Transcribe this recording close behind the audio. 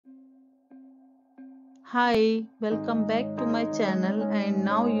Hi, welcome back to my channel, and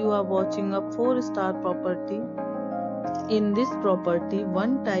now you are watching a 4-star property. In this property,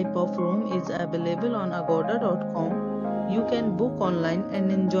 one type of room is available on agoda.com. You can book online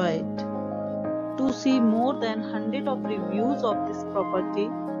and enjoy it. To see more than 100 of reviews of this property,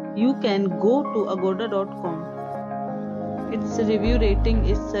 you can go to agoda.com. Its review rating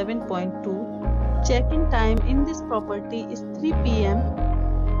is 7.2. Check-in time in this property is 3 p.m.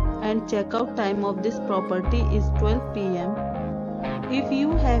 and checkout time of this property is 12 p.m. If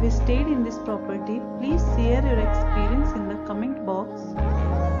you have stayed in this property, please share your experience in the comment box.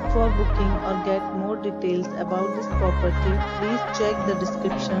 For booking or get more details about this property, please check the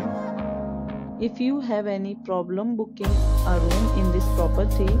description. If you have any problem booking a room in this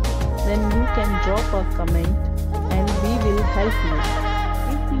property, then you can drop a comment and we will help you.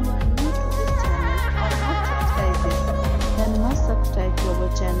 If you are new to this channel or not subscribed, then must subscribe to our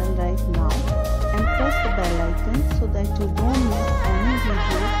channel right now and press the bell icon so that you don't miss any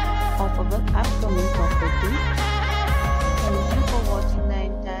video of our upcoming property.